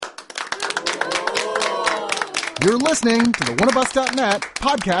You're listening to the oneofus.net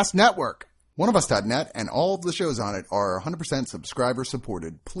podcast network. Oneofus.net and all of the shows on it are 100% subscriber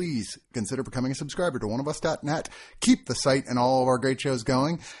supported. Please consider becoming a subscriber to oneofus.net. Keep the site and all of our great shows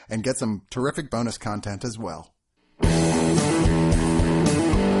going and get some terrific bonus content as well.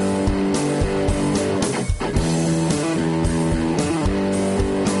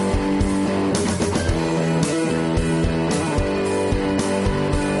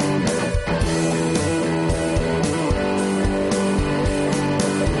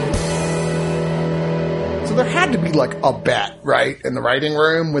 There had to be like a bet, right, in the writing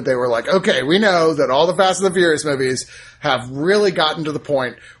room where they were like, okay, we know that all the Fast and the Furious movies have really gotten to the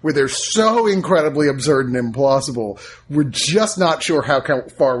point where they're so incredibly absurd and implausible. We're just not sure how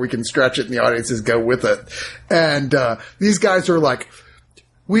far we can stretch it and the audiences go with it. And these guys are like,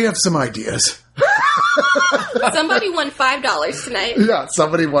 we have some ideas. Somebody won $5 tonight. Yeah,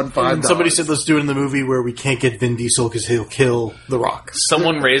 somebody won $5. And somebody said, let's do it in the movie where we can't get Vin Diesel because he'll kill The Rock.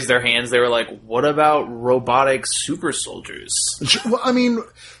 Someone raised their hands. They were like, what about robotic super soldiers? Well, I mean,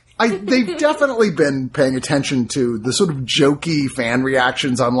 they've definitely been paying attention to the sort of jokey fan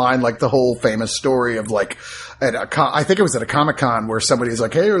reactions online, like the whole famous story of like, I think it was at a Comic-Con where somebody's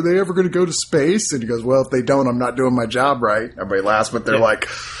like, hey, are they ever going to go to space? And he goes, well, if they don't, I'm not doing my job right. Everybody laughs, but they're like,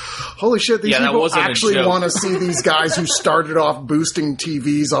 holy shit, these people actually want to see these guys who started off boosting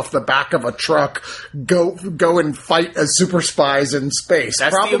TVs off the back of a truck go and fight as super spies in space.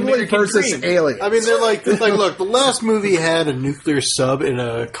 That's probably versus aliens. I mean, they're like, look, the last movie had a nuclear sub in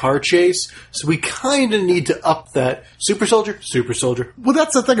a car chase, so we kind of need to up that. Super soldier. Well,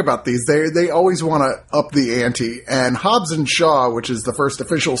 that's the thing about these. They always want to up the ante. And Hobbs and Shaw, which is the first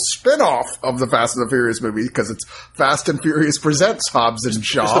official spin-off of the Fast and the Furious movie, because it's Fast and Furious presents Hobbs and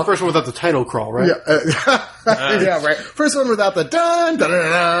Shaw. It's the first one without the title crawl, right? Yeah, yeah, right. First one without the dun dun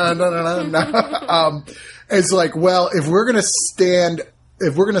dun dun dun dun. dun. It's like, well, if we're gonna stand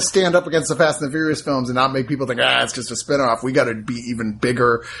up against the Fast and the Furious films and not make people think, it's just a spinoff, we got to be even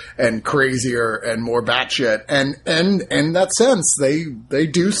bigger and crazier and more batshit. And in that sense, they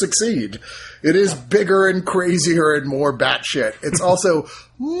do succeed. It is bigger and crazier and more batshit. It's also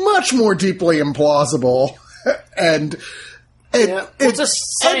much more deeply implausible and. It's a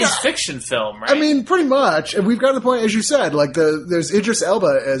science fiction film, right? I mean, pretty much. And we've got to the point, as you said, like there's Idris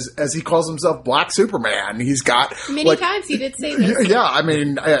Elba as he calls himself Black Superman. He's got many times he did say this. Yeah, I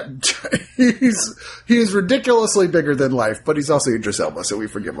mean, he's ridiculously bigger than life, but he's also Idris Elba, so we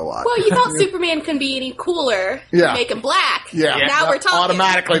forgive him a lot. Well, you thought Superman couldn't be any cooler. Yeah, make him black. Yeah, now we're talking.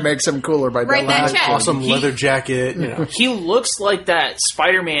 Automatically makes him cooler by write that check. Awesome leather jacket. You know. He looks like that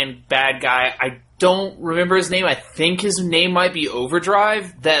Spider-Man bad guy. I don't remember his name. I think his name might be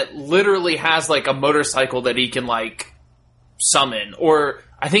Overdrive, that literally has like a motorcycle that he can like summon. Or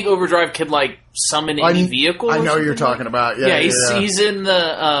I think Overdrive can like summon any vehicle. I know you're talking about. Yeah, he's in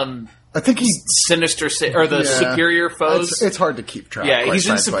the I think he's Sinister or the Superior Foes. It's hard to keep track. Yeah, he's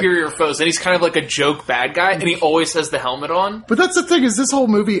in Superior Foes, and he's kind of like a joke bad guy, and he always has the helmet on. But that's the thing, is this whole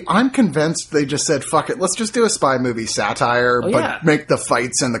movie, I'm convinced they just said, fuck it, let's just do a spy movie satire, but make the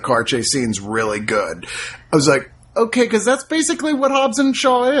fights and the car chase scenes really good. I was like, okay, because that's basically what Hobbs and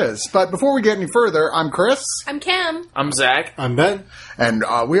Shaw is. But before we get any further, I'm Chris. I'm Kim. I'm Zach. I'm Ben. And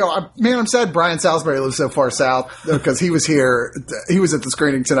I'm sad Brian Salisbury lives so far south, because he was here. He was at the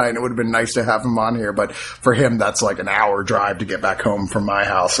screening tonight, and it would have been nice to have him on here. But for him, that's like an hour drive to get back home from my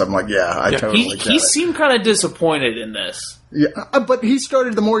house. I'm like, I totally get it. He seemed kind of disappointed in this. Yeah, but he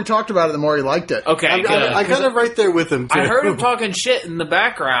started, the more he talked about it, the more he liked it. Okay, I'm kind of right there with him, too. I heard him talking shit in the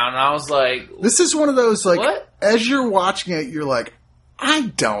background, and I was like... This is one of those, like, what? As you're watching it, you're like, I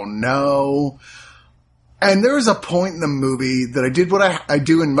don't know. And there was a point in the movie that I did what I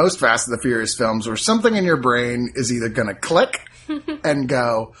do in most Fast and the Furious films, where something in your brain is either going to click and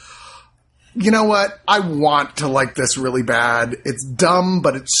go... You know what? I want to like this really bad. It's dumb,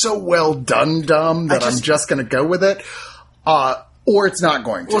 but it's so well done dumb that I'm just going to go with it. Or it's not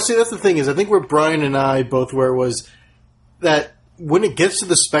going to. Well, see, that's the thing is, I think where Brian and I both were was that when it gets to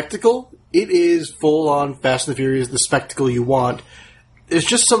the spectacle, it is full-on Fast and the Furious, the spectacle you want. There's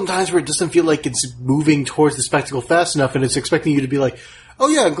just sometimes where it doesn't feel like it's moving towards the spectacle fast enough, and it's expecting you to be like, oh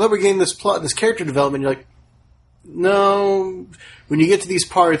yeah, I'm glad we're getting this plot and this character development. You're like, no. When you get to these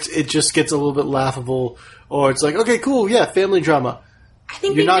parts, it just gets a little bit laughable, or it's like, okay, cool, yeah, family drama. I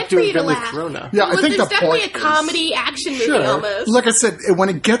think you're not doing family Corona. Yeah, I think the point definitely a comedy action movie almost. Like I said, when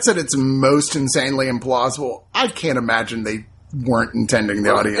it gets at its most insanely implausible, I can't imagine they weren't intending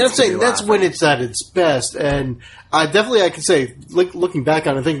the audience. I'm saying that's when it's at its best, and I can say, looking back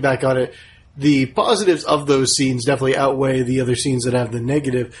on it, thinking back on it, the positives of those scenes definitely outweigh the other scenes that have the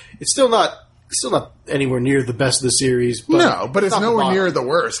negative. It's still not still not anywhere near the best of the series. But no, but it's nowhere near the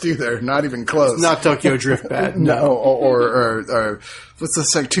worst either. Not even close. It's not Tokyo Drift bad. No, or what's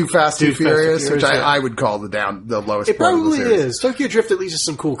this, like Too Fast, Too Furious, which I would call the lowest. It probably is. Tokyo Drift at least has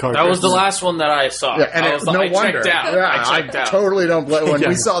some cool cars. That was the last one that I saw. Yeah, and no wonder. Checked out. Yeah, I checked out. Totally don't blame. When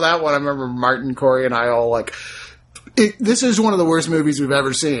we saw that one, I remember Martin, Corey, and I all like, this is one of the worst movies we've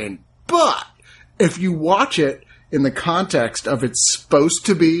ever seen. But if you watch it in the context of it's supposed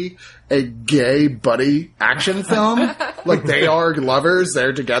to be a gay buddy action film, like they are lovers,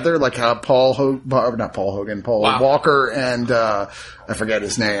 they're together, like how Paul Walker and I forget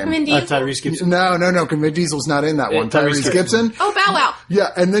his name. Tyrese Gibson. No, Vin Diesel's not in that one. Tyrese Gibson. Oh, Bow Wow. Yeah,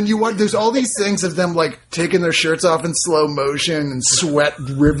 and then there's all these things of them like taking their shirts off in slow motion and sweat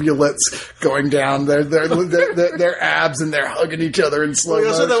rivulets going down their abs, and they're hugging each other in slow motion.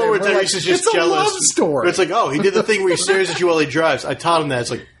 Also that one where Tyrese is just it's jealous. It's a love story. It's like, oh, he did the thing where he stares at you while he drives. I taught him that.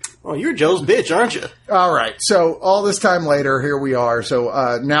 It's like, oh, you're a jealous bitch, aren't you? All right. So all this time later, here we are.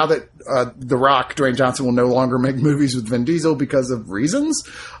 So now that The Rock, Dwayne Johnson, will no longer make movies with Vin Diesel because of reasons.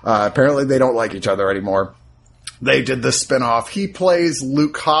 Apparently they don't like each other anymore. They did this spinoff. He plays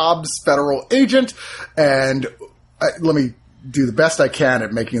Luke Hobbs, federal agent, and let me do the best I can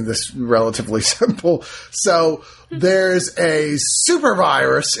at making this relatively simple. So there's a super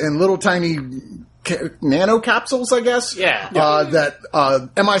virus in little tiny nano capsules, I guess. Yeah. That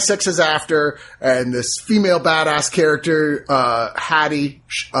MI6 is after, and this female badass character, Hattie,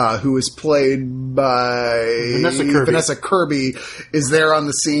 who is played by Vanessa Kirby, is there on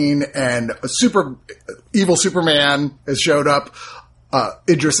the scene, and a super evil Superman has showed up.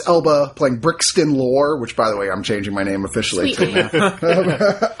 Idris Elba playing Brixton Lore, which, by the way, I'm changing my name officially to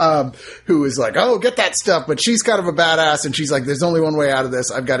now, who is like, oh, get that stuff, but she's kind of a badass, and she's like, there's only one way out of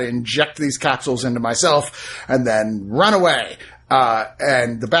this. I've got to inject these capsules into myself and then run away.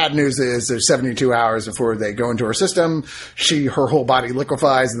 And the bad news is there's 72 hours before they go into her system. Her whole body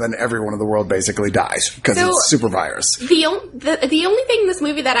liquefies, and then everyone in the world basically dies because it's super virus. The only thing in this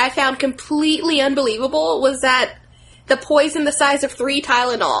movie that I found completely unbelievable was that the poison the size of 3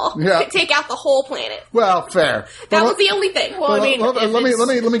 Tylenol could take out the whole planet. Well, fair. That was the only thing. Well, I mean,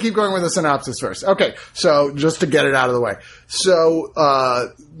 let me keep going with the synopsis first. Okay, so just to get it out of the way. So,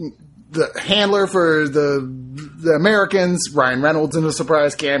 the handler for the Americans, Ryan Reynolds in a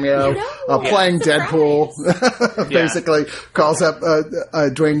surprise cameo, playing Deadpool, basically calls up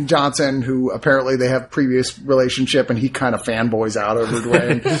Dwayne Johnson, who apparently they have previous relationship, and he kind of fanboys out over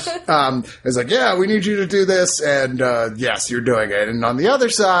Dwayne. Is like, yeah, we need you to do this, and yes, you're doing it. And on the other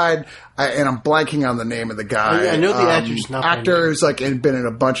side, and I'm blanking on the name of the guy. I know the actor's not. Actor's like been in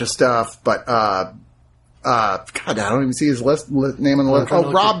a bunch of stuff, but God, I don't even see his name on the list.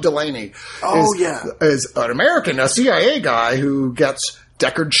 Oh, Rob Delaney. Is an American, a CIA guy who gets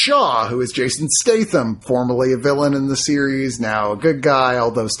Deckard Shaw, who is Jason Statham, formerly a villain in the series, now a good guy,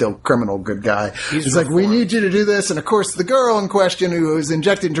 although still criminal good guy. He's like, we need you to do this. And of course, the girl in question who is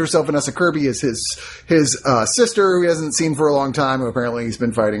injected into herself, Vanessa Kirby, is his sister, who he hasn't seen for a long time, who apparently he's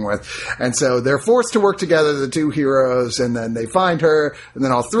been fighting with. And so they're forced to work together, the two heroes, and then they find her, and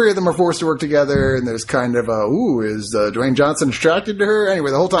then all 3 of them are forced to work together, and there's kind of is Dwayne Johnson attracted to her?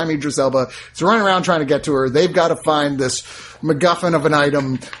 Anyway, the whole time Idris Elba is running around trying to get to her. They've got to find this MacGuffin of an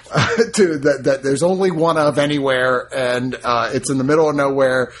item that there's only one of anywhere, and it's in the middle of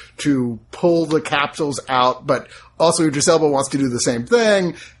nowhere to pull the capsules out, but also Idris Elba wants to do the same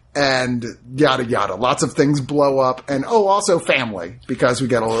thing, and yada yada. Lots of things blow up, and also family, because we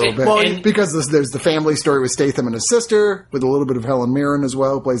get a little bit, because there's the family story with Statham and his sister, with a little bit of Helen Mirren as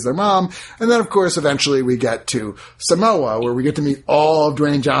well, who plays their mom, and then of course eventually we get to Samoa, where we get to meet all of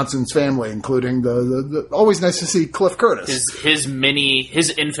Dwayne Johnson's family, including the always nice to see Cliff Curtis. His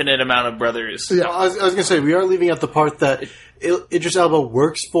infinite amount of brothers. Yeah, I was going to say, we are leaving out the part that Idris Elba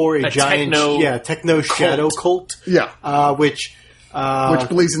works for a giant techno shadow cult. Yeah. Which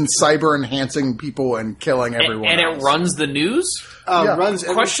believes in cyber enhancing people and killing everyone and else. It runs the news? Runs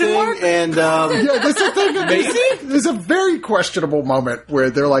question mark? And yeah, that's the thing. There's a very questionable moment where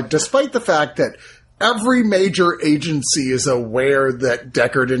they're like, despite the fact that every major agency is aware that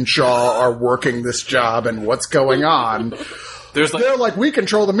Deckard and Shaw are working this job and what's going on, they're like, we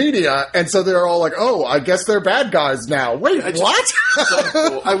control the media, and so they're all like, oh, I guess they're bad guys now. Wait, what?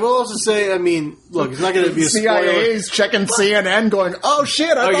 So, I will also say, I mean, look, it's not going to be a CIA's checking CNN going, oh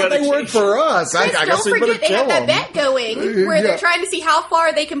shit, I thought they worked for us. I guess we better kill them. Don't forget they have that bet going where they're trying to see how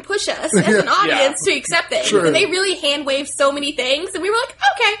far they can push us as an audience to accept it. True. And they really hand-waved so many things, and we were like,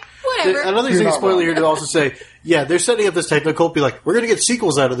 okay, whatever. Another thing, spoiler here to also say, yeah, they're setting up this technical. Be like, we're going to get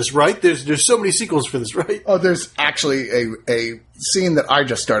sequels out of this, right? There's so many sequels for this, right? Oh, there's actually a scene that I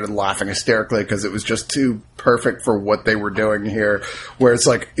just started laughing hysterically because it was just too perfect for what they were doing here, where it's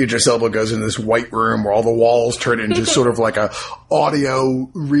like Idris Elba goes into this white room where all the walls turn into sort of like a audio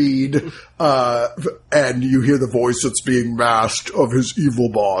read, and you hear the voice that's being masked of his evil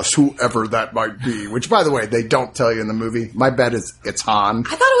boss, whoever that might be, which, by the way, they don't tell you in the movie. My bet is it's Han. I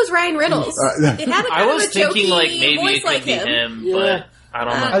thought it was Ryan Reynolds. It had I was thinking jokey maybe voice it could like be him. him, but I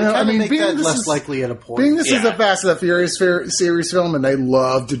don't know. I mean, make being that this less is- likely at a point. Being this is Yeah. a Fast and the Furious series film, and they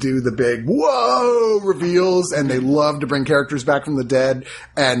love to do the big whoa reveals, and they love to bring characters back from the dead,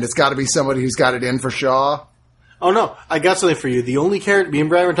 and it's got to be somebody who's got it in for Shaw. Oh no, I got something for you. The only character, me and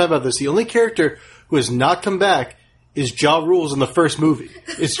Brian were talking about this, the only character who has not come back is Ja Rule's in the first movie.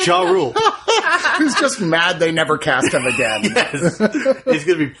 It's Ja Rule. Who's just mad they never cast him again. Yes. He's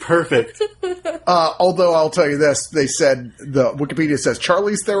going to be perfect. Although I'll tell you this, they said, the Wikipedia says,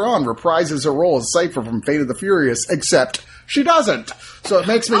 Charlize Theron reprises her role as Cypher from Fate of the Furious, except she doesn't. So it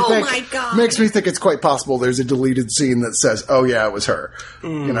makes me my God. makes me think it's quite possible there's a deleted scene that says, "Oh yeah, it was her."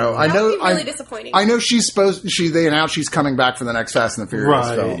 You know, I That know. would be really disappointing. I know she's supposed. They announced she's coming back for the next Fast and the Furious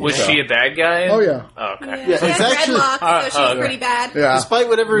Right. film. Was so. she a bad guy? Oh yeah, Oh, okay. Yeah, Yeah, she it's had actually- dreadlocks, so she was pretty bad. yeah. Despite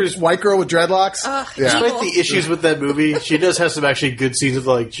whatever is, White girl with dreadlocks. Ugh, yeah. evil. despite the issues with that movie, she does have some actually good scenes of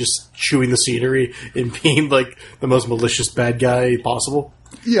like just chewing the scenery and being like the most malicious bad guy possible.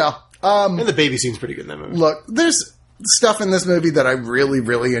 Yeah. And the baby scene's pretty good in that movie. Look, there's stuff in this movie that I really,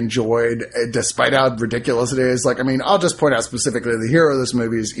 really enjoyed, despite how ridiculous it is. Like, I mean, I'll just point out specifically the hero of this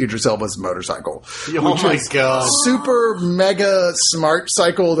movie is Idris Elba's motorcycle. Oh my god. Super mega smart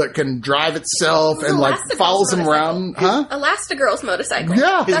cycle that can drive itself and like Elastigirl's follows him motorcycle. around. Huh? Elastigirl's motorcycle.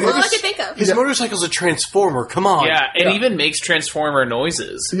 Yeah. That's all I motor- could think of. His motorcycle's a transformer. Come on. Yeah, it Yeah. even makes Transformer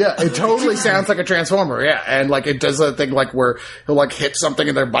noises. Yeah, it totally sounds like a transformer. Yeah, and like it does that thing like where he'll like hit something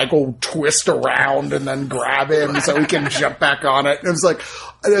and their bike will twist around and then grab him so he can jump back on it. And it's like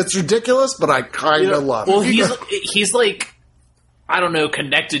it's ridiculous, but I kind of love it. Well, he's like, I don't know,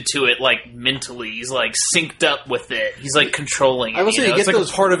 connected to it like mentally. He's like synced up with it. He's like controlling it. I will say you know? get It's like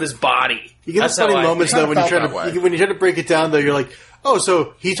those- a part of his body. You get That's those funny how I moments think. though when you try Kinda felt that way. when you try to break it down though, you're like, oh,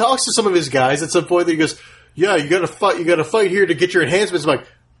 so he talks to some of his guys at some point that he goes, yeah, you gotta fight here to get your enhancements. I'm like,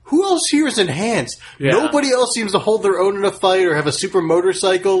 who else here is enhanced? Yeah. Nobody else seems to hold their own in a fight or have a super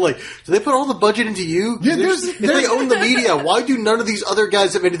motorcycle. Like, do they put all the budget into you? Yeah, if they own the media, why do none of these other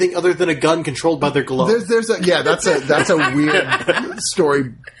guys have anything other than a gun controlled by their glove? There's that's a weird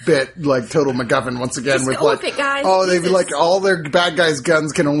story bit, like total MacGuffin once again Just with go like with it, guys. oh they've Jesus. like all their bad guys'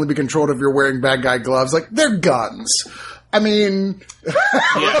 guns can only be controlled if you're wearing bad guy gloves. Like they're guns. I mean,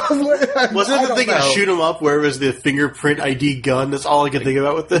 Wasn't it the thing to shoot him up where it was the fingerprint ID gun? That's all I could think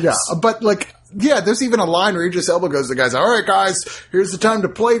about with this. Yeah, but like, yeah, there's even a line where Idris Elba goes to the guys, all right, guys, here's the time to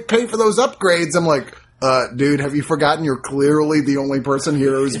pay for those upgrades. I'm like, dude, have you forgotten you're clearly the only person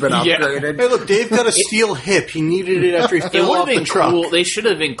here who's been Yeah. upgraded? Hey, look, Dave got a steel hip. He needed it after he It fell would off have the been truck. cool. They should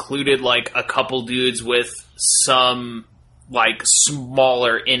have included like a couple dudes with some like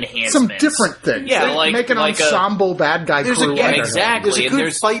smaller enhancements. Some different things. Yeah, They like- make an like a- ensemble bad guy There's crew. a- yeah, under him. exactly. There's a and good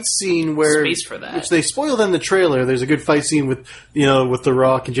there's fight scene where space for that. which they spoiled in the trailer. There's a good fight scene with with The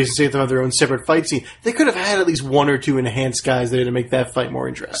Rock and Jason Statham have their own separate fight scene. They could have had at least one or two enhanced guys there to make that fight more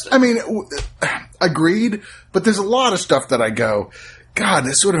interesting. I mean, agreed, but there's a lot of stuff that I go, God,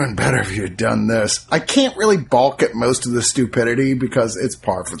 this would have been better if you had done this. I can't really balk at most of the stupidity because it's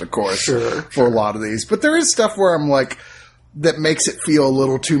par for the course for a lot of these. But there is stuff where I'm like, that makes it feel a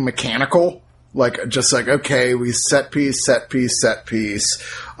little too mechanical. Like, just like, okay, we set piece.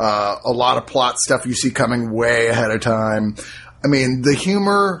 A lot of plot stuff you see coming way ahead of time. I mean, the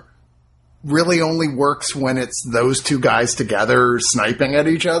humor really only works when it's those two guys together sniping at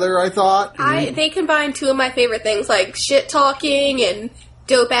each other, I thought. They combine two of my favorite things, like shit talking and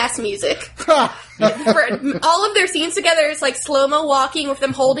dope ass music. For all of their scenes together, it's like slow mo walking with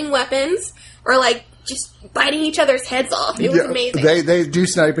them holding weapons, or like just biting each other's heads off. It was amazing. They do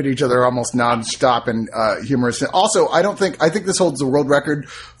snipe at each other almost nonstop and humorous. Also, I think this holds the world record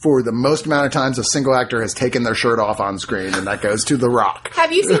for the most amount of times a single actor has taken their shirt off on screen, and that goes to The Rock.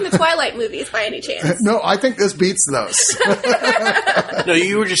 Have you seen the Twilight movies by any chance? No, I think this beats those. No,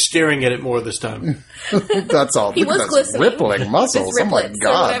 you were just staring at it more this time. That's all. He Look at was those glistening. rippling muscles. His Oh my riblets or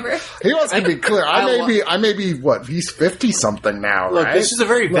god! whatever. He wants to be clear. I may be what? He's 50 something now, Look, right? this is a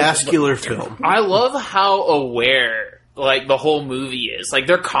very vascular film. I love how aware like the whole movie is. Like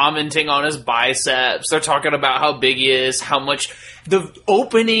they're commenting on his biceps. They're talking about how big he is, how much. The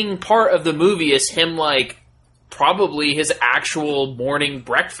opening part of the movie is him like probably his actual morning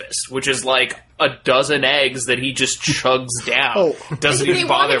breakfast, which is like a dozen eggs that he just chugs down. Doesn't They even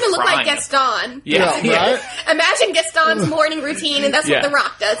want bother him to look frying like Gaston. Right? Imagine Gaston's morning routine, and that's what The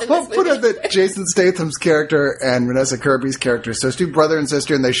Rock does in Well, this put movie. it that Jason Statham's character and Vanessa Kirby's character, so it's two brother and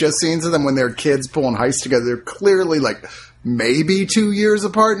sister, and they show scenes of them when they're kids pulling heists together. They're clearly like maybe 2 years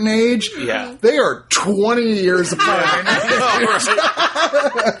apart in age. Yeah. They are 20 years apart in age.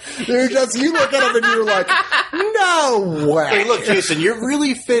 They're just, you look at them and you're like, no way. Hey, look, Jason, you're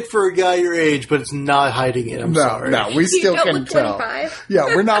really fit for a guy your age, but it's not hiding it. I'm sorry. No, we still don't can look tell. 25. Yeah,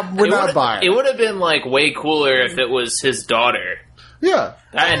 we're not buying It would have been like way cooler if it was his daughter. Yeah.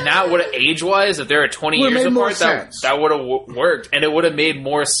 And now, age-wise, if they're 20 Would've years made more apart, sense. that would have worked, and it would have made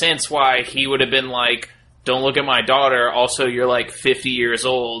more sense why he would have been like, "Don't look at my daughter." Also, you're like 50 years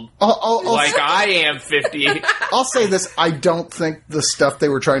old, like I am 50. I'll say this: I don't think the stuff they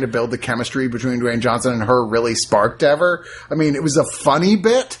were trying to build, the chemistry between Dwayne Johnson and her, really sparked ever. I mean, it was a funny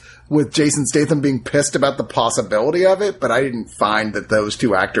bit with Jason Statham being pissed about the possibility of it, but I didn't find that those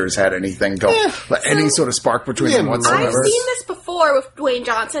two actors had anything any sort of spark between them whatsoever. I've seen this before with Dwayne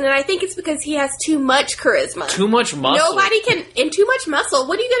Johnson, and I think it's because he has too much charisma. Too much muscle. Nobody can, and too much muscle.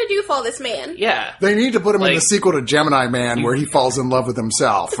 What are you going to do for all this man? Yeah. They need to put him in Like- the sequel to Gemini Man, where he falls in love with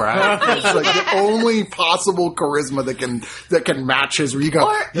himself. Right? It's like the only possible charisma that can match his. Where you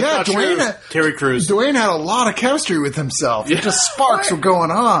go, yeah, Terry Crews. Dwayne had a lot of chemistry with himself. It just sparks were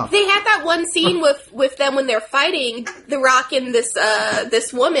going off. They had that one scene with them when they're fighting The Rock and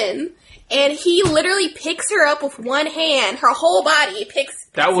this woman, and he literally picks her up with one hand, her whole body picks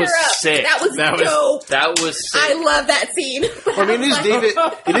That was her up. sick. That was dope. That was sick. I love that scene. I mean,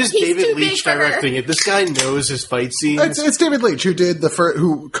 it is He's David too big Leitch for her. directing it. This guy knows his fight scenes. It's David Leitch who did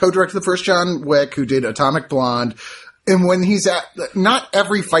who co-directed the first John Wick, who did Atomic Blonde. And when he's not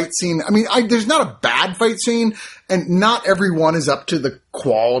every fight scene, I mean, there's not a bad fight scene, and not every one is up to the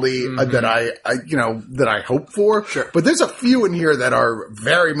quality that I hope for. Sure. But there's a few in here that are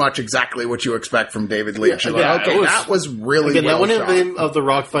very much exactly what you expect from David Leitch. You're like, okay, that was really Again, well that shot. one of The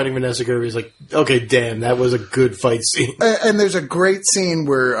Rock fighting Vanessa Kirby is like, okay, damn, that was a good fight scene. And there's a great scene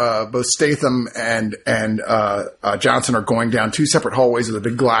where both Statham and Johnson are going down two separate hallways with a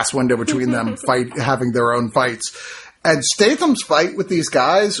big glass window between them, having their own fights. And Statham's fight with these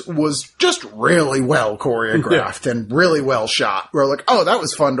guys was just really well choreographed and really well shot. We're like, oh, that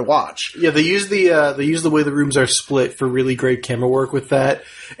was fun to watch. Yeah, they use the way the rooms are split for really great camera work with that.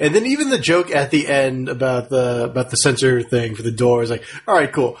 And then even the joke at the end about the sensor thing for the door is like, all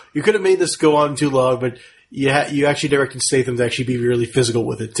right, cool. You could have made this go on too long, but you actually directed Statham to actually be really physical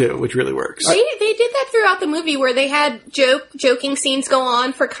with it too, which really works. They did that throughout the movie where they had joking scenes go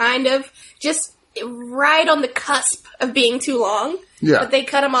on for kind of just right on the cusp of being too long. Yeah. But they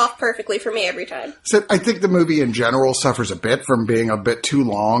cut them off perfectly for me every time. So I think the movie in general suffers a bit from being a bit too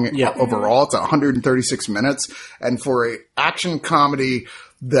long overall. It's 136 minutes. And for a action comedy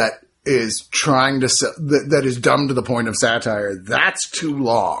that is trying to that is dumb to the point of satire, that's too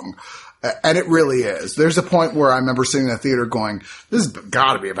long. And it really is. There's a point where I remember sitting in the theater going, this has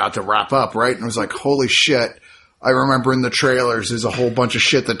got to be about to wrap up, right? And it was like, holy shit. I remember in the trailers, there's a whole bunch of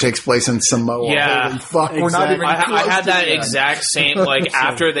shit that takes place in Samoa. Yeah. Holy fuck, we're not even I close had to that the end. exact same, like,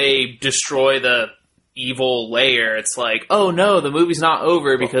 after they destroy the evil layer, it's like, oh no, the movie's not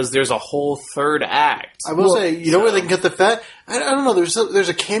over because there's a whole third act. I will say, you know where they can get the fat? I don't know. There's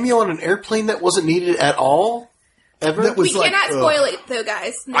a cameo on an airplane that wasn't needed at all. Ever? That was We cannot spoil it, though,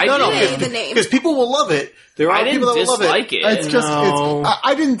 guys. I Don't know, say the name. Because people will love it. There are I didn't people that will love dislike it. It's just, No.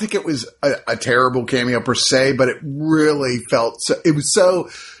 I didn't think it was a terrible cameo per se, but it really felt it was so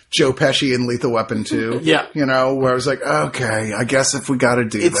Joe Pesci in Lethal Weapon 2. Yeah. You know, where I was like, okay, I guess if we gotta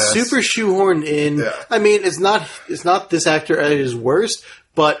do It's this. super shoehorned in. Yeah. I mean, it's not this actor at his worst,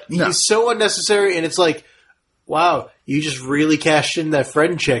 but No. he's so unnecessary, and it's like, wow, you just really cashed in that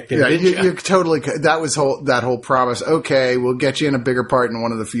friend check there, Yeah, didn't you totally, that was that whole promise. Okay, we'll get you in a bigger part in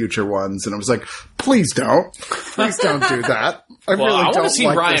one of the future ones. And it was like, please don't do that. I Well, really I don't want to see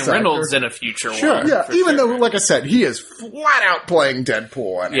like Ryan this actor. Reynolds in a future Sure. one. Yeah, for even sure. though, like I said, he is flat out playing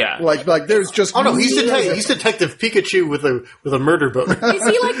Deadpool in it. Yeah. Like there's just Oh no, he's Detective Pikachu with a murder book. Is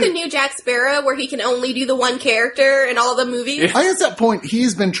he like the new Jack Sparrow where he can only do the one character in all the movies? I guess at that point,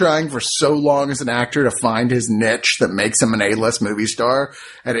 he's been trying for so long as an actor to find his niche that makes him an A-list movie star,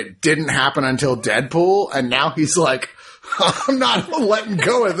 and it didn't happen until Deadpool, and now he's like, I'm not letting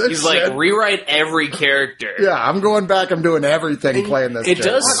go of this He's shit. like, rewrite every character. Yeah, I'm going back, I'm doing everything playing this it shit.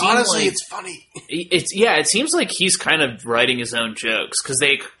 does seem Honestly, like- it's funny. It seems like he's kind of writing his own jokes because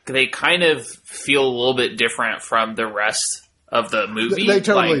they kind of feel a little bit different from the rest of the movie. They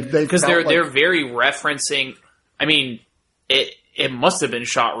totally- they because felt they're like- very referencing. I mean, it must have been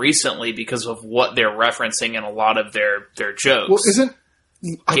shot recently because of what they're referencing in a lot of their jokes. Well,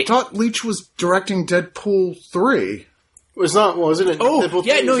 I thought Leach was directing Deadpool 3. Wasn't it? Oh, Deadpool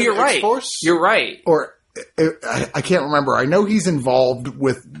yeah, 3? no, Was it you're right. X-Force? You're right. Or, I can't remember. I know he's involved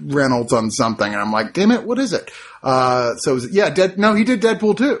with Reynolds on something, and I'm like, damn it, what is it? He did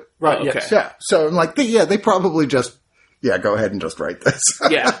Deadpool 2. Right, Okay. yes. Yeah, so I'm like, they probably just, go ahead and just write this.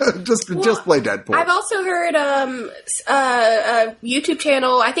 Yeah. just play Deadpool. I've also heard a YouTube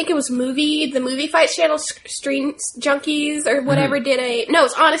channel, I think it was the Movie Fights channel, Stream Junkies or whatever, it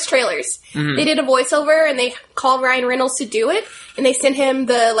was Honest Trailers. They did a voiceover and they called Ryan Reynolds to do it, and they sent him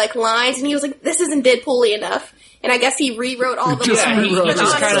the lines, and he was like, this isn't Deadpool-y enough. And I guess he rewrote all the lines he for the just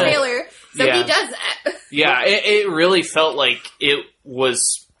Honest kinda- Trailer. So he does that. Yeah, it really felt like it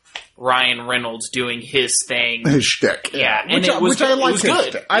was Ryan Reynolds doing his thing. His shtick. Yeah, and Which I like his good.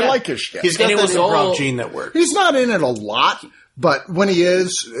 shtick. I like his shtick. He's got And it that was improv all- gene that works. He's not in it a lot, but when he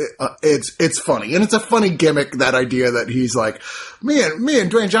is, it's funny. And it's a funny gimmick, that idea that he's like, me and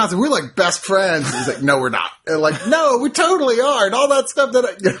Dwayne Johnson, we're like best friends. He's like, no, we're not. And like, no, we totally are. And all that stuff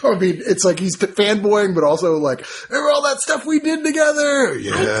it's like he's fanboying, but also like, remember all that stuff we did together?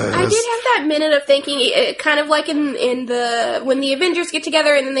 Yes. I did have that minute of thinking, kind of like in when the Avengers get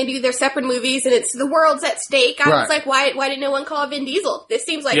together and then they do their separate movies and it's the world's at stake. I was like, why did no one call Vin Diesel? This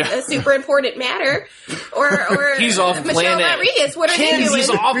seems like a super important matter. Or He's off Michelle planet. Rodriguez, what are they doing? He's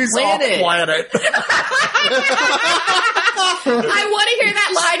off planet. I want to hear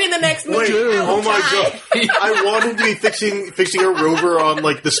that line in the next movie. Oh my god! I want him to be fixing a rover on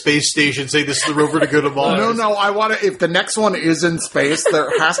like the space station, saying this is the rover to go to Mars. No, I want to, if the next one is in space, there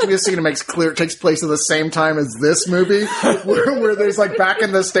has to be a scene that makes clear it takes place at the same time as this movie, where there's like back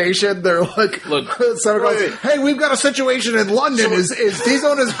in the station, they're like, someone goes, hey, we've got a situation in London, is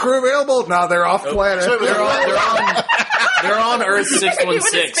Diesel and his crew available? No, they're off planet. They're on Earth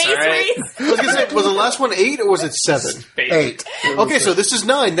 616, all right? I was gonna say, was the last one 8 or was it 7? 8. Okay, so this is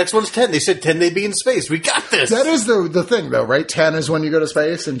 9. Next one's 10. They said 10 they'd be in space. We got this. That is the thing, though, right? 10 is when you go to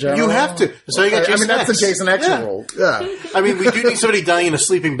space in general. You have to. So you got Jason that's X. the Jason X rule. Yeah. I mean, we do need somebody dying in a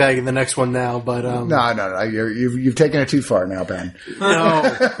sleeping bag in the next one now, but No. You've taken it too far now, Ben. no.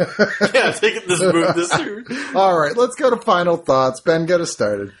 Yeah, taking this move. All right, let's go to final thoughts. Ben, get us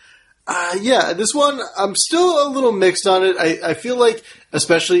started. This one, I'm still a little mixed on it. I feel like,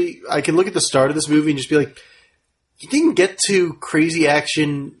 especially, I can look at the start of this movie and just be like, you didn't get to crazy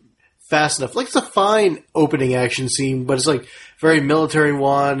action fast enough. Like, it's a fine opening action scene, but it's like very military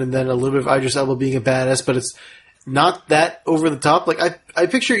one, and then a little bit of Idris Elba being a badass, but it's not that over the top. Like, I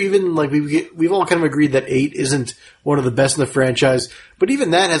picture even, like, we've all kind of agreed that 8 isn't one of the best in the franchise, but even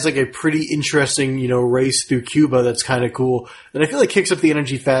that has, like, a pretty interesting, race through Cuba that's kind of cool, and I feel like kicks up the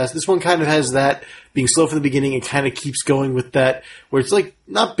energy fast. This one kind of has that, being slow from the beginning, and kind of keeps going with that, where it's, like,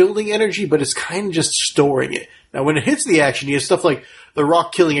 not building energy, but it's kind of just storing it. Now, when it hits the action, you have stuff like The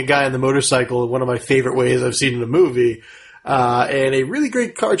Rock killing a guy on the motorcycle in one of my favorite ways I've seen in a movie, and a really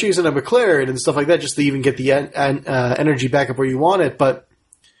great car chase in a McLaren and stuff like that, just to even get the energy back up where you want it. But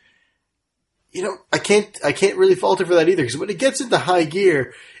I can't really falter for that either, because when it gets into high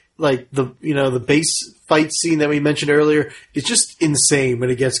gear, like the base fight scene that we mentioned earlier, it's just insane when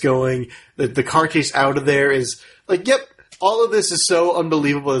it gets going. The car chase out of there is like, yep, all of this is so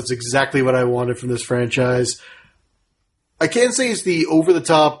unbelievable. It's exactly what I wanted from this franchise. I can't say it's the over the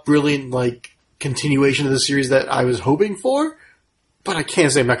top, brilliant continuation of the series that I was hoping for, but I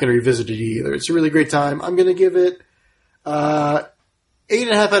can't say I'm not going to revisit it either. It's a really great time. I'm going to give it 8.5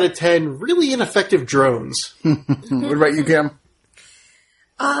 out of 10. Really ineffective drones. What about you, Cam?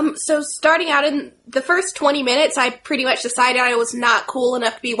 So starting out in the first 20 minutes, I pretty much decided I was not cool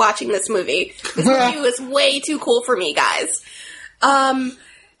enough to be watching this movie. This movie was way too cool for me, guys.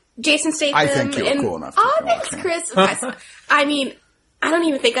 Jason Statham. I think you were cool enough to thanks, Chris. I mean, I don't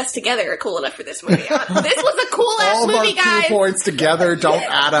even think us together are cool enough for this movie. This was a cool ass All movie, of our guys. 2 points together don't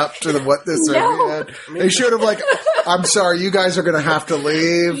add up to what this No. movie had. They should have I'm sorry, you guys are going to have to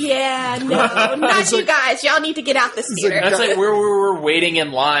leave. Yeah, no, not you guys. Y'all need to get out this theater. That's like where we were waiting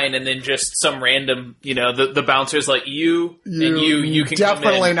in line, and then just some random, the bouncer's like, you can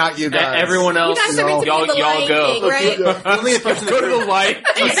definitely come in. not you guys. Everyone else, You guys are meant to be the Lion go. King, right? Only if there's Go to the light.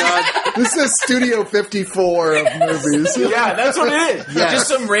 This is Studio 54 of movies. Yeah, that's what it is. Yes. Just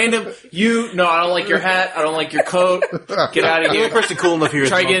some random, no, I don't like your hat, I don't like your coat, get out of the only here. person cool enough here is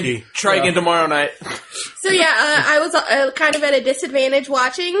Try Monkey. again tomorrow night. So yeah, I was kind of at a disadvantage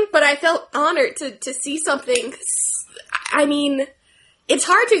watching, but I felt honored to see something. I mean, it's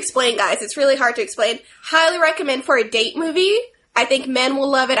hard to explain, guys. It's really hard to explain. Highly recommend for a date movie. I think men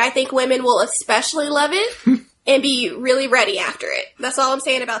will love it. I think women will especially love it. and be really ready after it. That's all I'm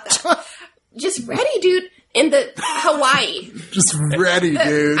saying about that. Just ready, dude. In the Hawaii. Just ready,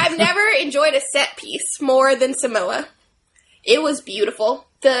 dude. I've never enjoyed a set piece more than Samoa. It was beautiful.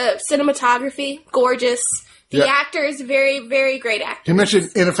 The cinematography, gorgeous. The actors, very, very great actors. You mentioned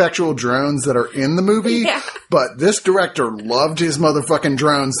ineffectual drones that are in the movie, but this director loved his motherfucking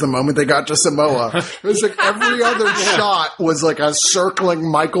drones the moment they got to Samoa. It was like every other shot was like a circling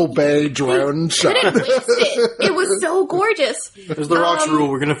Michael Bay drone shot. Couldn't waste it. It was so gorgeous. There's the Rock's rule.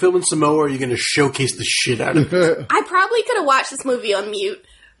 We're going to film in Samoa, or you're going to showcase the shit out of it. I probably could have watched this movie on mute.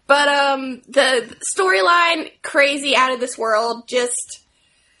 But the storyline, crazy, out of this world, just...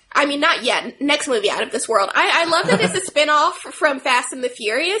 I mean, not yet. Next movie, Out of This World. I love that it's a spinoff from Fast and the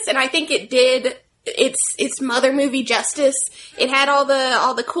Furious, and I think it did its mother movie justice. It had all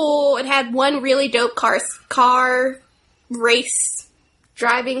the cool. It had one really dope car race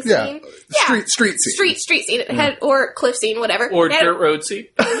driving scene. Street scene. Street scene. It had or cliff scene, whatever. Or dirt road scene.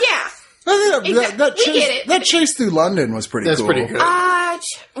 Yeah. That chase through London was pretty cool. That's pretty good.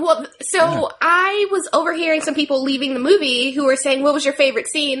 I was overhearing some people leaving the movie who were saying, what was your favorite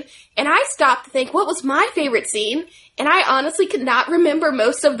scene? And I stopped to think, what was my favorite scene? And I honestly could not remember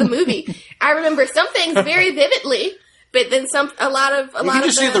most of the movie. I remember some things very vividly, but then a lot of You can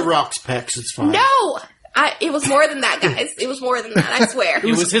just see the Rock's pecs, it's fine. No! It was more than that, guys. It was more than that, I swear.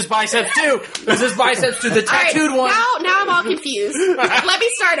 It was his biceps, too. It was his biceps, too. The tattooed one. Now I'm all confused. Let me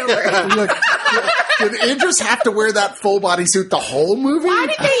start over. Like, did Idris have to wear that full body suit the whole movie? Why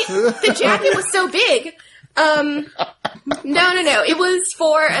did the jacket was so big. No. It was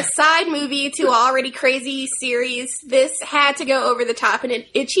for a side movie to an already crazy series. This had to go over the top, and it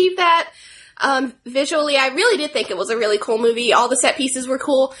achieved that. Visually, I really did think it was a really cool movie. All the set pieces were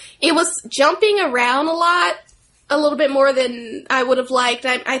cool. It was jumping around a little bit more than I would have liked.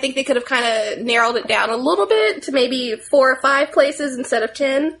 I think they could have kind of narrowed it down a little bit to maybe 4 or 5 places instead of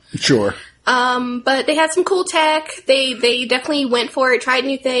 10. Sure. But they had some cool tech. They definitely went for it, tried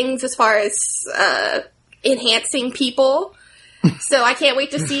new things as far as enhancing people. So I can't wait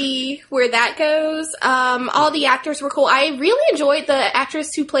to see where that goes. All the actors were cool. I really enjoyed the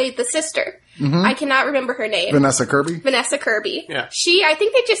actress who played the sister. Mm-hmm. I cannot remember her name. Vanessa Kirby? Vanessa Kirby. Yeah. I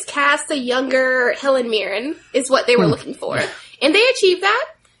think they just cast a younger Helen Mirren is what they were looking for. And they achieved that.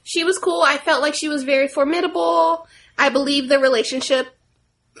 She was cool. I felt like she was very formidable. I believe the relationship,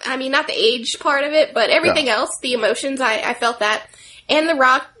 I mean, not the age part of it, but everything else, the emotions, I felt that. And The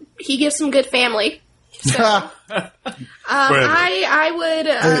Rock, he gives some good family. So, I would.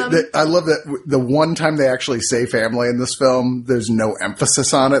 I love that the one time they actually say family in this film, there's no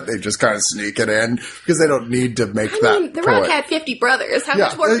emphasis on it. They just kind of sneak it in because they don't need to make that. The Rock had 50 brothers. How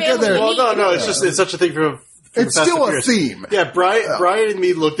much more family? Well, no. It's such a thing from it's still a theme. Yeah, Brian and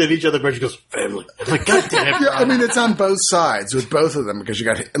me looked at each other, but she goes, family. I'm like, God damn it. I mean, it's on both sides with both of them because you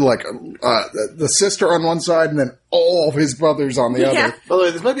got like the sister on one side and then all of his brothers on the other. By the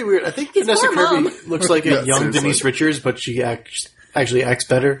way, this might be weird. I think Vanessa Kirby looks like a young Denise Richards, but she actually acts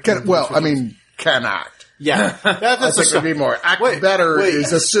better. Can act. Yeah. That's what could be more. Better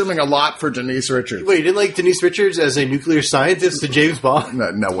is assuming a lot for Denise Richards. Wait, you didn't like Denise Richards as a nuclear scientist to James Bond?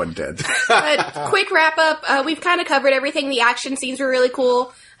 No one did. But quick wrap up. We've kind of covered everything. The action scenes were really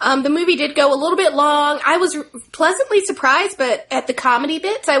cool. The movie did go a little bit long. I was pleasantly surprised, but at the comedy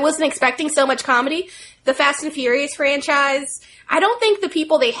bits, I wasn't expecting so much comedy. The Fast and Furious franchise, I don't think the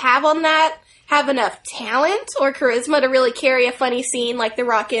people they have on that have enough talent or charisma to really carry a funny scene like The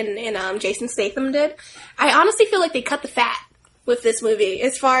Rock and Jason Statham did. I honestly feel like they cut the fat with this movie.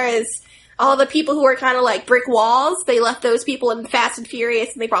 As far as all the people who are kind of like brick walls, they left those people in Fast and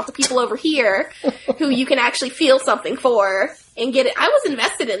Furious and they brought the people over here who you can actually feel something for and get it. I was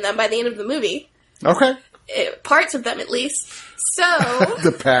invested in them by the end of the movie. Okay. Parts of them, at least. So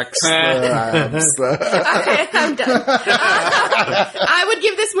the pecs. Okay, I'm done. I would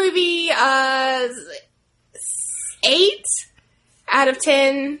give this movie 8 out of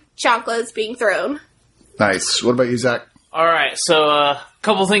 10 chocolates being thrown. Nice. What about you, Zach? All right, so a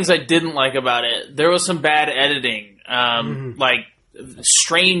couple things I didn't like about it. There was some bad editing, like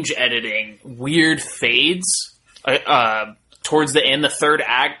strange editing, weird fades. Towards the end, the third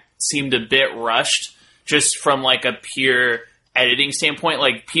act seemed a bit rushed, just from like a pure editing standpoint.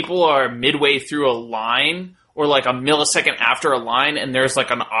 Like, people are midway through a line or like a millisecond after a line and there's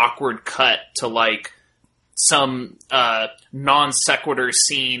like an awkward cut to like some non sequitur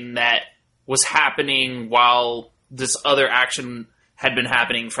scene that was happening while this other action had been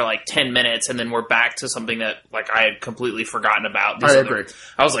happening for like 10 minutes and then we're back to something that like I had completely forgotten about. I agree.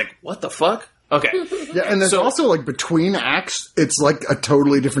 I was like, what the fuck? Okay. Yeah, and there's also, like, between acts, it's like a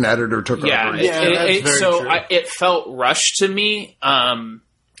totally different editor took over. It felt rushed to me.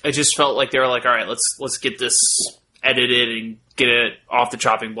 It just felt like they were like, all right, let's get this edited and get it off the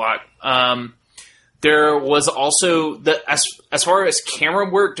chopping block. There was also, as far as camera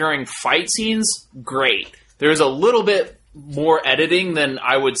work during fight scenes, great. There's a little bit more editing than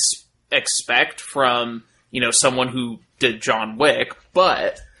I would expect from, someone who did John Wick,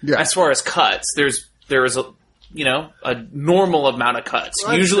 but as far as cuts, there is a normal amount of cuts.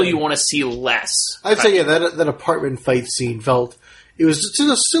 Usually you want to see less. I'd say, that apartment fight scene it was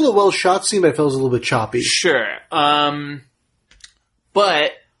still a well shot scene, but it felt a little bit choppy. Sure.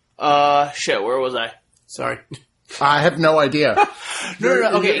 But, where was I? Sorry. I have no idea.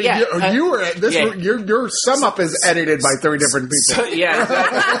 No, okay, yeah. You were this. Yeah. Your sum up is edited by 3 different people.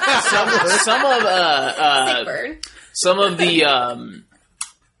 Some of the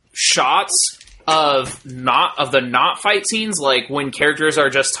shots of the not fight scenes, like when characters are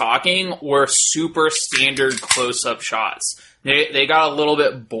just talking, were super standard close up shots. They got a little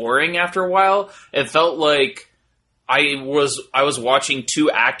bit boring after a while. It felt like I was watching 2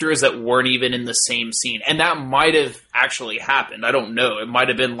 actors that weren't even in the same scene. And that might have actually happened. I don't know. It might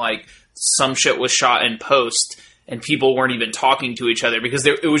have been like some shit was shot in post and people weren't even talking to each other because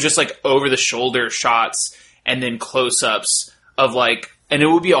it was just like over the shoulder shots and then close-ups of like, and it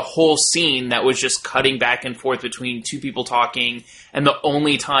would be a whole scene that was just cutting back and forth between 2 people talking, and the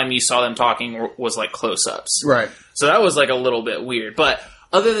only time you saw them talking was like close-ups. Right. So that was like a little bit weird. But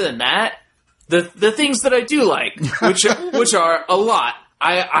other than that, the things that I do like, which are a lot.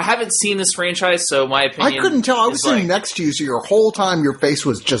 I haven't seen this franchise, so my opinion. I couldn't tell. I was sitting next to you, so your whole time your face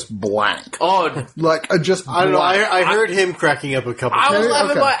was just blank. Oh, like just. I don't know. I heard him cracking up a couple. I was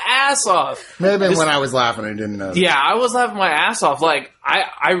laughing my ass off. Maybe when I was laughing, I didn't know. Yeah, I was laughing my ass off. Like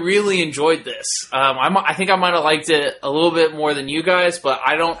I really enjoyed this. I think I might have liked it a little bit more than you guys, but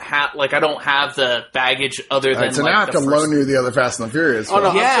I don't have the baggage other than. So now I have to loan you the other Fast and the Furious. Oh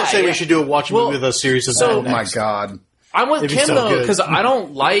no, I'm still saying we should do a watch movie with a series of. Oh my god. I'm with Kim though, because I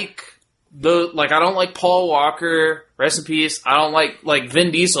don't like I don't like Paul Walker. Rest in peace. I don't like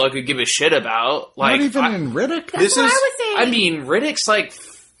Vin Diesel. I could give a shit about. Like, not even in Riddick. That's what I was saying. I mean, Riddick's like.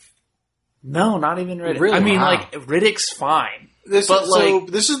 No, not even Riddick. Really? I mean, like Riddick's fine. This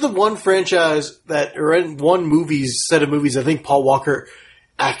is the one franchise or one set of movies I think Paul Walker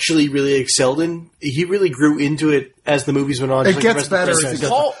actually really excelled in. He really grew into it as the movies went on. It gets better as it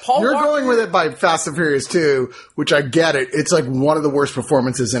goes. You're going with it by Fast and Furious 2, which I get it. It's like one of the worst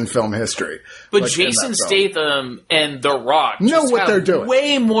performances in film history. But like Jason Statham and The Rock know what they're doing.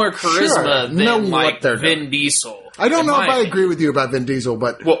 Way more charisma than like Vin Diesel. I don't know if I agree with you about Vin Diesel,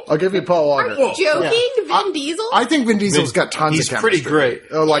 but I'll give you Paul Walker. Are you joking? Vin Diesel? I think Vin Diesel's got tons of chemistry. He's pretty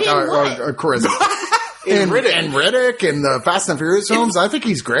great. Like charisma. In Riddick and the Fast and Furious films, I think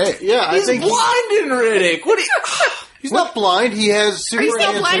he's great. Yeah, he's blind in Riddick. What? He's not blind. He has super. Are you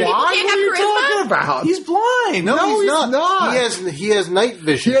still blind? People can't have charisma. About? He's blind. No, he's not. He has night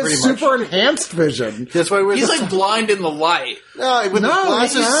vision. He has super enhanced vision. That's why he's like blind in the light. With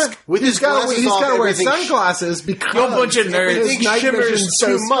glasses. With his glasses, he's got to wear sunglasses because no bunch of nerds. It shimmers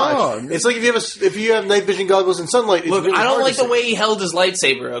too much. It's like if you have night vision goggles in sunlight. Look, really I don't like the way he held his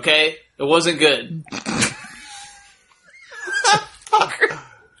lightsaber. Okay, it wasn't good.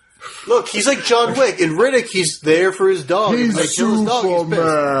 Look, he's like John Wick. In Riddick, he's there for his dog. He's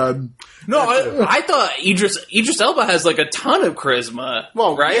Superman. No, I thought Idris Elba has like a ton of charisma.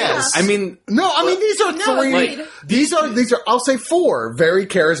 Well, right? Yes. I mean, these are three. These are. I'll say 4 very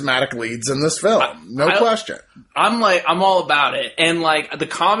charismatic leads in this film. No question. I'm all about it, and like the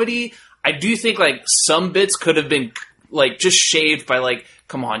comedy, I do think like some bits could have been like just shaved by like.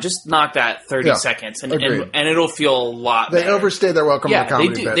 Come on, just knock that 30 seconds, and it'll feel a lot better. They overstay their welcome to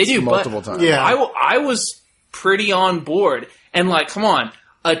comedy bits multiple times. Yeah, I was pretty on board, and like, come on,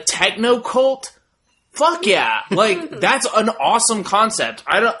 a techno cult. Fuck yeah! Like that's an awesome concept.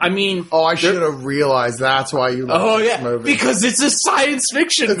 I mean, I should have realized that's why you love this movie. Because it's a science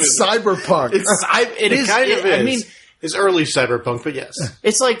fiction movie. It's cyberpunk. It is. I mean, it's early cyberpunk, but yes,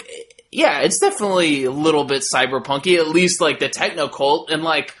 it's like. Yeah, it's definitely a little bit cyberpunky, at least like the techno cult, and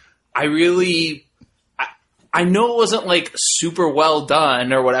like I know it wasn't like super well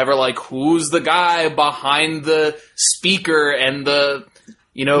done or whatever. Like, who's the guy behind the speaker and the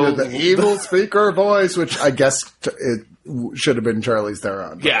the evil speaker voice, which I guess it should have been Charlize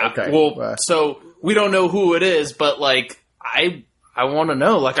Theron. Yeah, okay. Well, so we don't know who it is, but like I want to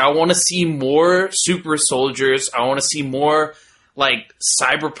know. Like, I want to see more super soldiers. I want to see more. Like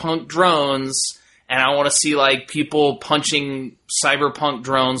cyberpunk drones and I want to see like people punching cyberpunk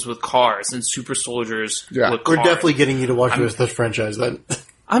drones with cars and super soldiers with cars. We're definitely getting you to watch this franchise then.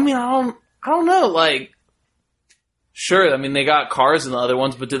 I mean, I don't know, like, sure, I mean, they got cars in the other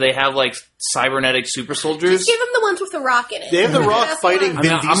ones, but do they have, like, cybernetic super soldiers? Just give them the ones with the Rock in it. They have the Rock fighting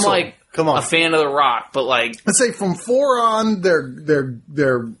Vin Diesel. I'm, like, come on, a fan of the Rock, but, like... Let's say from 4 on,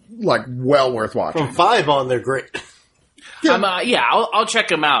 they're like, well worth watching. From 5 on, they're great. Yeah, I'll check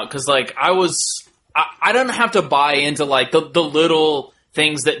them out, because, like, I don't have to buy into, like, the little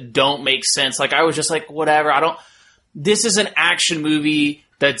things that don't make sense. Like, I was just like, whatever, this is an action movie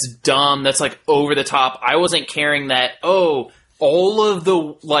that's dumb, that's, like, over the top. I wasn't caring that, all of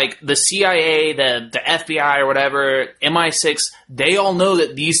the, like, the CIA, the FBI or whatever, MI6, they all know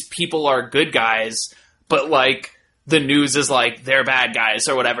that these people are good guys, but, like, the news is, like, they're bad guys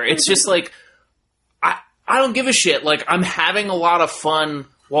or whatever. It's just, like, I don't give a shit. Like, I'm having a lot of fun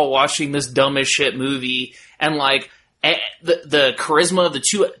while watching this dumb as shit movie, and, like, the charisma of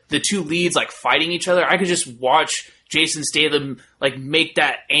the two leads, like, fighting each other. I could just watch Jason Statham, like, make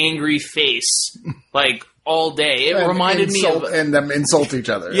that angry face, like, all day. It reminded me of... And them insult each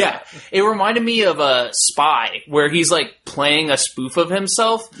other. Yeah. It reminded me of a Spy, where he's, like, playing a spoof of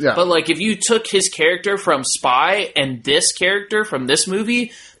himself. Yeah. But, like, if you took his character from Spy and this character from this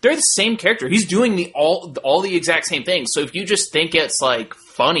movie, they're the same character. He's doing all the exact same things. So if you just think it's, like,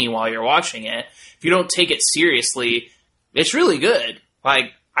 funny while you're watching it, if you don't take it seriously, it's really good.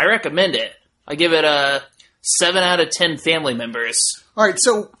 Like, I recommend it. I give it a 7 out of 10 family members. All right,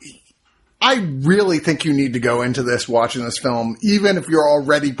 so I really think you need to go into this watching this film, even if you're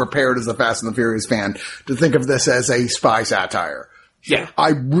already prepared as a Fast and the Furious fan, to think of this as a spy satire. Yeah. I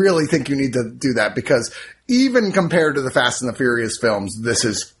really think you need to do that, because even compared to the Fast and the Furious films, this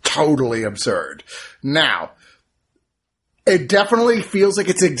is totally absurd. Now, it definitely feels like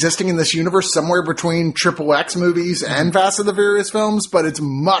it's existing in this universe somewhere between Triple X movies and Fast and the Furious films, but it's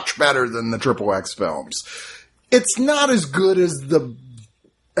much better than the Triple X films. It's not as good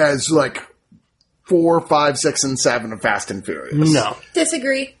as like 4, 5, 6, and 7 of Fast and Furious. No.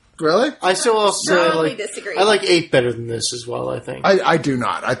 Disagree. Really? I still also Strongly disagree. I like 8 better than this as well, I think. I do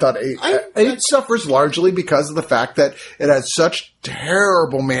not. I thought 8 suffers largely because of the fact that it has such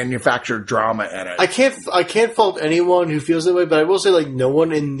terrible manufactured drama in it. I can't fault anyone who feels that way, but I will say, like, no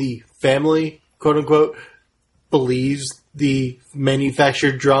one in the family, quote unquote, believes the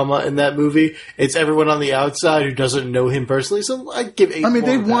manufactured drama in that movie. It's everyone on the outside who doesn't know him personally, so I give 8. I mean,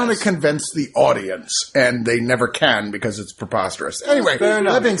 they want to convince the audience, and they never can because it's preposterous. Anyway,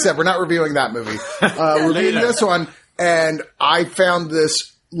 that being said, we're not reviewing that movie. We're reviewing this one, and I found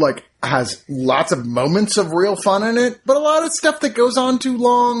this, like, has lots of moments of real fun in it, but a lot of stuff that goes on too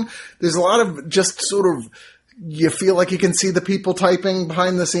long. There's a lot of just sort of, you feel like you can see the people typing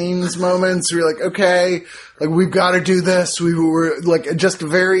behind the scenes moments. You're like, okay, like, we've got to do this. We were like, just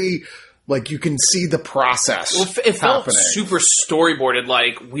very, like, you can see the process. Well, it felt super storyboarded.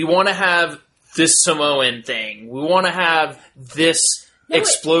 Like, we want to have this Samoan thing. We want to have this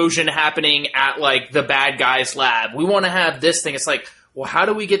explosion happening at, like, the bad guy's lab. We want to have this thing. It's like, well, how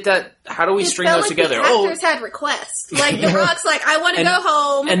do we get that? How do we string those together? The actors had requests. Like, The Rock's like, I want to go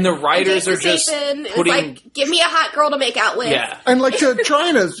home. And the writers are just putting... like, give me a hot girl to make out with. Yeah. And, like,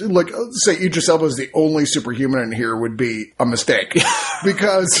 trying to, like, say Idris Elba is the only superhuman in here would be a mistake.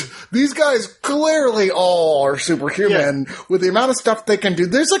 Because these guys clearly all are superhuman with the amount of stuff they can do.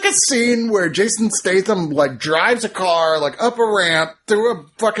 There's, like, a scene where Jason Statham, like, drives a car, like, up a ramp, through a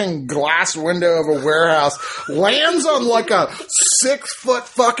fucking glass window of a warehouse, lands on, like, a 6-foot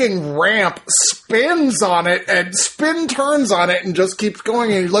fucking ramp, spins on it, and turns on it, and just keeps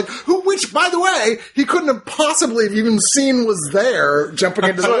going. And he's like, which, by the way, he couldn't have possibly have even seen was there, jumping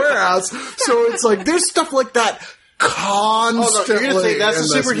into the warehouse. So it's like, there's stuff like that constantly. You're gonna say that's a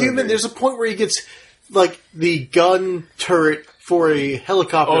superhuman? Movie. There's a point where he gets, like, the gun turret for a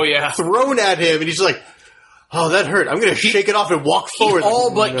helicopter thrown at him, and he's like, oh, that hurt. I'm going to shake it off and walk forward. He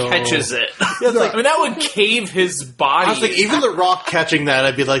all but catches it. I mean, that would cave his body. I was like, even The Rock catching that,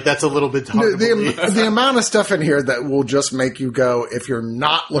 I'd be like, that's a little bit hard to believe. The amount of stuff in here that will just make you go, if you're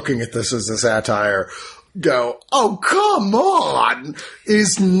not looking at this as a satire, go, oh, come on,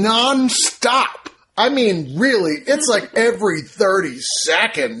 is nonstop. I mean, really, it's like every 30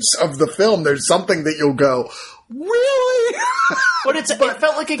 seconds of the film, there's something that you'll go, really? But it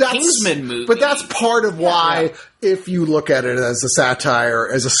felt like a Kingsman movie. But that's part of why, if you look at it as a satire,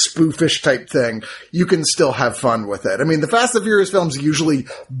 as a spoofish type thing, you can still have fun with it. I mean, the Fast and Furious films usually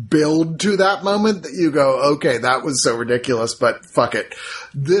build to that moment that you go, okay, that was so ridiculous, but fuck it.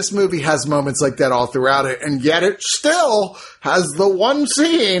 This movie has moments like that all throughout it, and yet it still has the one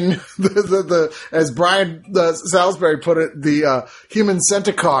scene, as Brian Salisbury put it, the human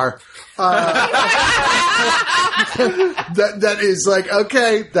centaur. That is like,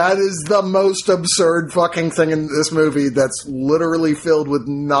 okay, that is the most absurd fucking thing in this movie that's literally filled with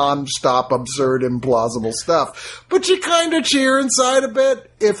non-stop absurd, implausible stuff. But you kind of cheer inside a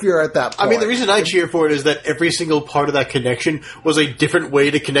bit if you're at that point. I mean, the reason I cheer for it is that every single part of that connection was a different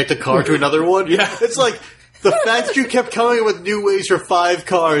way to connect a car to another one. Yeah. It's like, the fact that you kept coming up with new ways for 5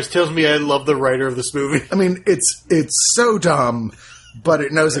 cars tells me I love the writer of this movie. I mean, it's so dumb. But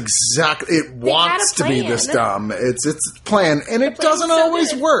it knows exactly, it wants to be this dumb. It's plan, and it doesn't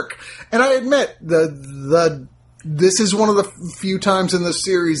always work. And I admit, this is one of the few times in the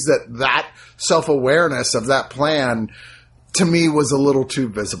series that self-awareness of that plan, to me, was a little too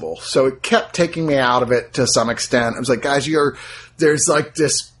visible. So it kept taking me out of it to some extent. I was like, guys, there's like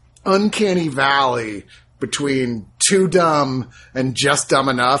this uncanny valley between too dumb and just dumb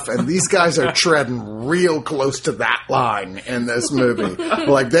enough, and these guys are treading real close to that line in this movie.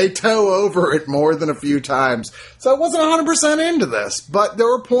 Like, they toe over it more than a few times. So I wasn't 100% into this, but there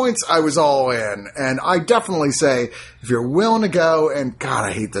were points I was all in, and I definitely say, if you're willing to go, and God,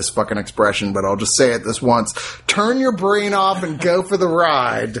 I hate this fucking expression, but I'll just say it this once, turn your brain off and go for the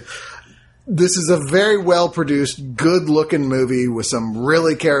ride. This is a very well-produced, good-looking movie with some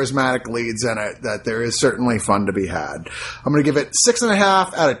really charismatic leads in it that there is certainly fun to be had. I'm going to give it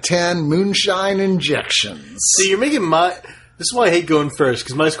 6.5 out of 10 moonshine injections. See, you're making this is why I hate going first,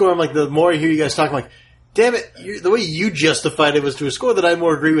 because my score, I'm like, the more I hear you guys talk, I'm like, damn it, the way you justified it was to a score that I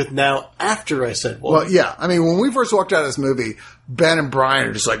more agree with now after I said one. Well, yeah. I mean, when we first walked out of this movie, Ben and Brian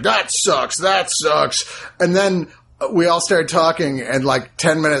are just like, that sucks. And then we all started talking, and like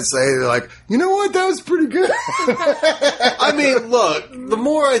 10 minutes later, they're like, you know what? That was pretty good. I mean, look, the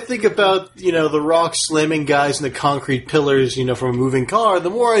more I think about, the rock slamming guys and the concrete pillars, from a moving car,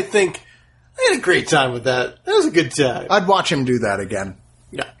 the more I think, I had a great time with that. That was a good time. I'd watch him do that again.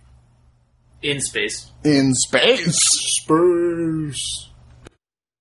 Yeah. In space. In space. Spurs.